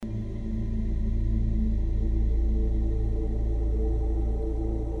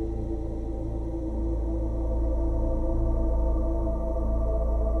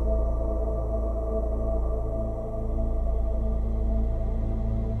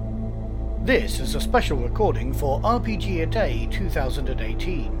This is a special recording for RPG A Day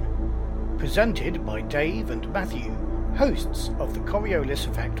 2018, presented by Dave and Matthew, hosts of the Coriolis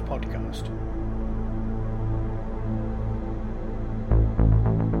Effect podcast.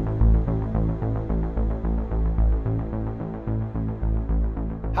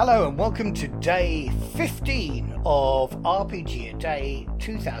 Hello and welcome to day 15 of RPG A Day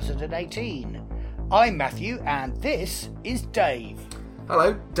 2018. I'm Matthew and this is Dave.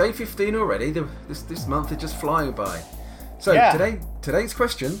 Hello, day 15 already. This month is just flying by. So today's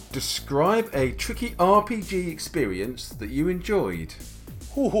question: describe a tricky RPG experience that you enjoyed.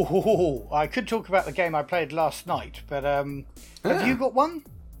 I could talk about the game I played last night, but have you got one?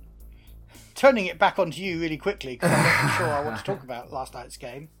 Turning it back onto you really quickly because I'm not sure I want to talk about last night's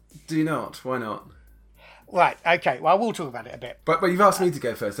game. Do not. Why not? Right. Okay. Well, we'll talk about it a bit. But you've asked me to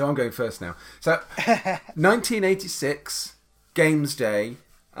go first, so I'm going first now. So, 1986. Games Day,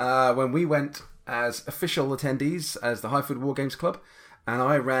 when we went as official attendees as the Highfield War Games Club, and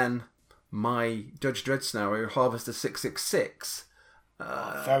I ran my Judge Dredd scenario, Harvester 666.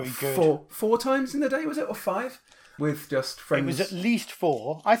 Very good. Four times in the day, was it? Or five? With just friends. It was at least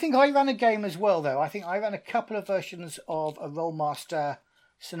 4. I think I ran a game as well, though. I think I ran a couple of versions of a Rollmaster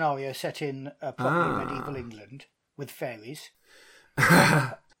scenario set in probably medieval England with fairies.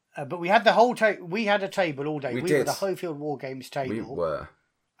 But we had the whole we had a table all day. We were the Highfield War Games table. We were.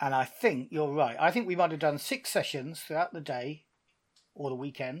 And I think you're right. I think we might have done 6 sessions throughout the day or the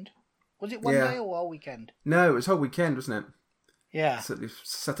weekend. Was it one day or all weekend? No, it was whole weekend, wasn't it? Yeah.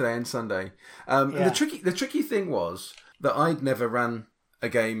 Saturday and Sunday. And the tricky thing was that I'd never ran a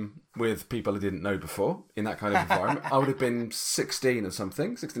game with people I didn't know before in that kind of environment. I would have been 16 or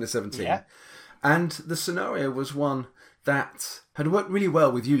 17. Yeah. And the scenario was one that had worked really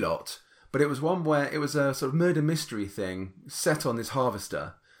well with you lot, but it was one where it was a sort of murder mystery thing set on this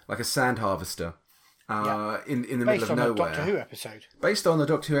harvester, like a sand harvester, in the middle of nowhere. Based on the Doctor Who episode. Based on the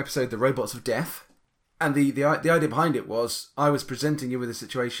Doctor Who episode, The Robots of Death. And the idea behind it was I was presenting you with a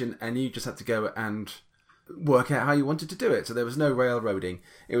situation and you just had to go and work out how you wanted to do it. So there was no railroading.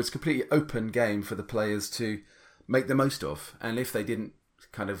 It was a completely open game for the players to make the most of. And if they didn't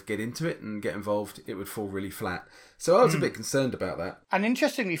kind of get into it and get involved, it would fall really flat. So I was a bit concerned about that. And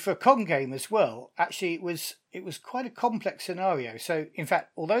interestingly, for a con game as well, actually it was quite a complex scenario. So in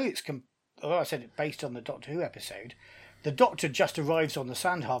fact, although I said it based on the Doctor Who episode, the Doctor just arrives on the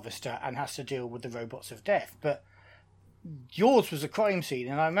sand harvester and has to deal with the Robots of Death. But yours was a crime scene,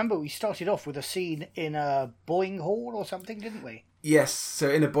 and I remember we started off with a scene in a Boeing Hall or something, didn't we? Yes, so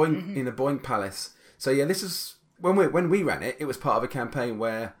in a Boeing Palace. So yeah, this is when we ran it. It was part of a campaign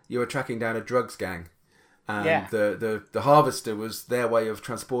where you were tracking down a drugs gang, and the harvester was their way of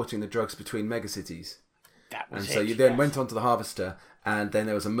transporting the drugs between megacities. That was so you then went onto the harvester, and then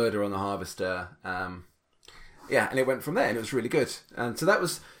there was a murder on the harvester. And it went from there, and it was really good. And so that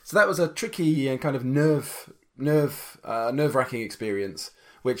was a tricky and kind of nerve-wracking experience,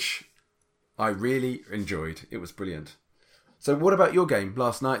 which I really enjoyed. It was brilliant. So what about your game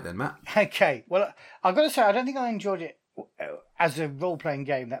last night then, Matt? Okay, well, I've got to say, I don't think I enjoyed it as a role-playing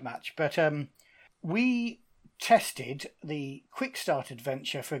game that much, but we tested the Quick Start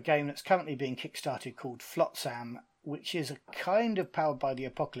adventure for a game that's currently being kickstarted called Flotsam, which is a kind of powered by the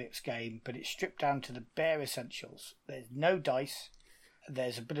Apocalypse game, but it's stripped down to the bare essentials. There's no dice.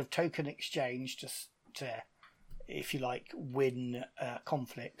 There's a bit of token exchange to if you like, win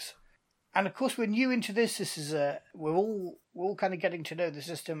conflicts. And of course, we're new into this. This is we're all kind of getting to know the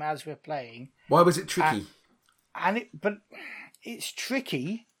system as we're playing. Why was it tricky? But it's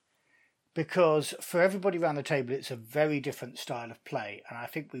tricky because for everybody around the table, it's a very different style of play, and I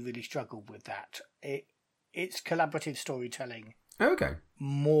think we really struggled with that. It's collaborative storytelling,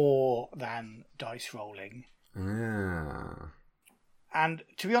 more than dice rolling. And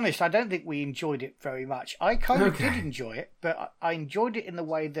to be honest, I don't think we enjoyed it very much. I kind of did enjoy it, but I enjoyed it in the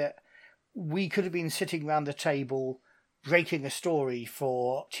way that we could have been sitting around the table breaking a story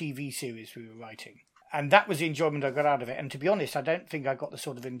for TV series we were writing. And that was the enjoyment I got out of it. And to be honest, I don't think I got the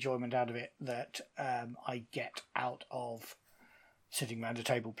sort of enjoyment out of it that I get out of sitting around a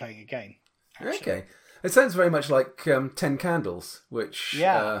table playing a game. Actually. Okay. It sounds very much like 10 Candles, which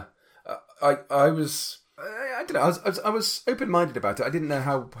I was... I don't know. I was open-minded about it. I didn't know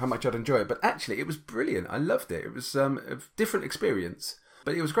how much I'd enjoy it, but actually, it was brilliant. I loved it. It was a different experience,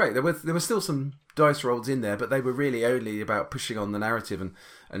 but it was great. There were still some dice rolls in there, but they were really only about pushing on the narrative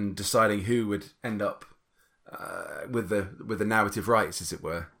and deciding who would end up with the narrative rights, as it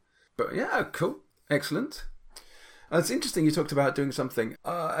were. But yeah, cool, excellent. It's interesting you talked about doing something.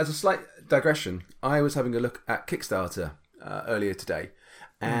 As a slight digression, I was having a look at Kickstarter earlier today.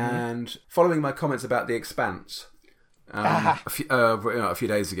 and following my comments about The Expanse a few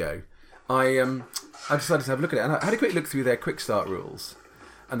days ago, I decided to have a look at it, and I had a quick look through their quick start rules,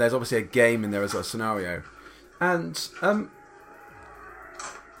 and there's obviously a game in there as well, a scenario, and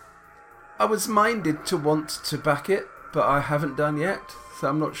I was minded to want to back it, but I haven't done yet, so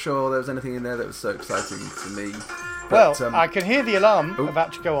I'm not sure there was anything in there that was so exciting to me. But, well, I can hear the alarm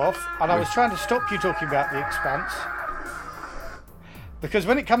about to go off, and I was trying to stop you talking about The Expanse, because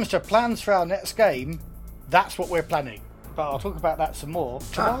when it comes to plans for our next game, that's what we're planning. But I'll talk about that some more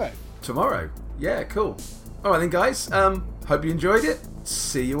tomorrow. Tomorrow? Yeah, cool. All right then, guys. Hope you enjoyed it.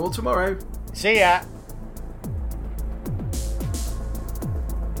 See you all tomorrow. See ya.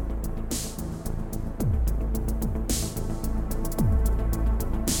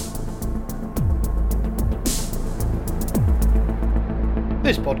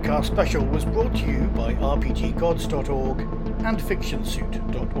 This podcast special was brought to you by RPGgods.org and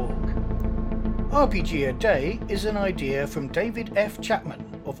FictionSuit.org. RPG a Day is an idea from David F. Chapman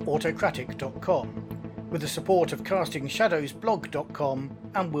of Autocratic.com, with the support of CastingShadowsBlog.com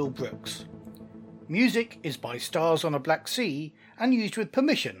and Will Brooks. Music is by Stars on a Black Sea and used with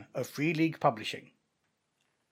permission of Free League Publishing.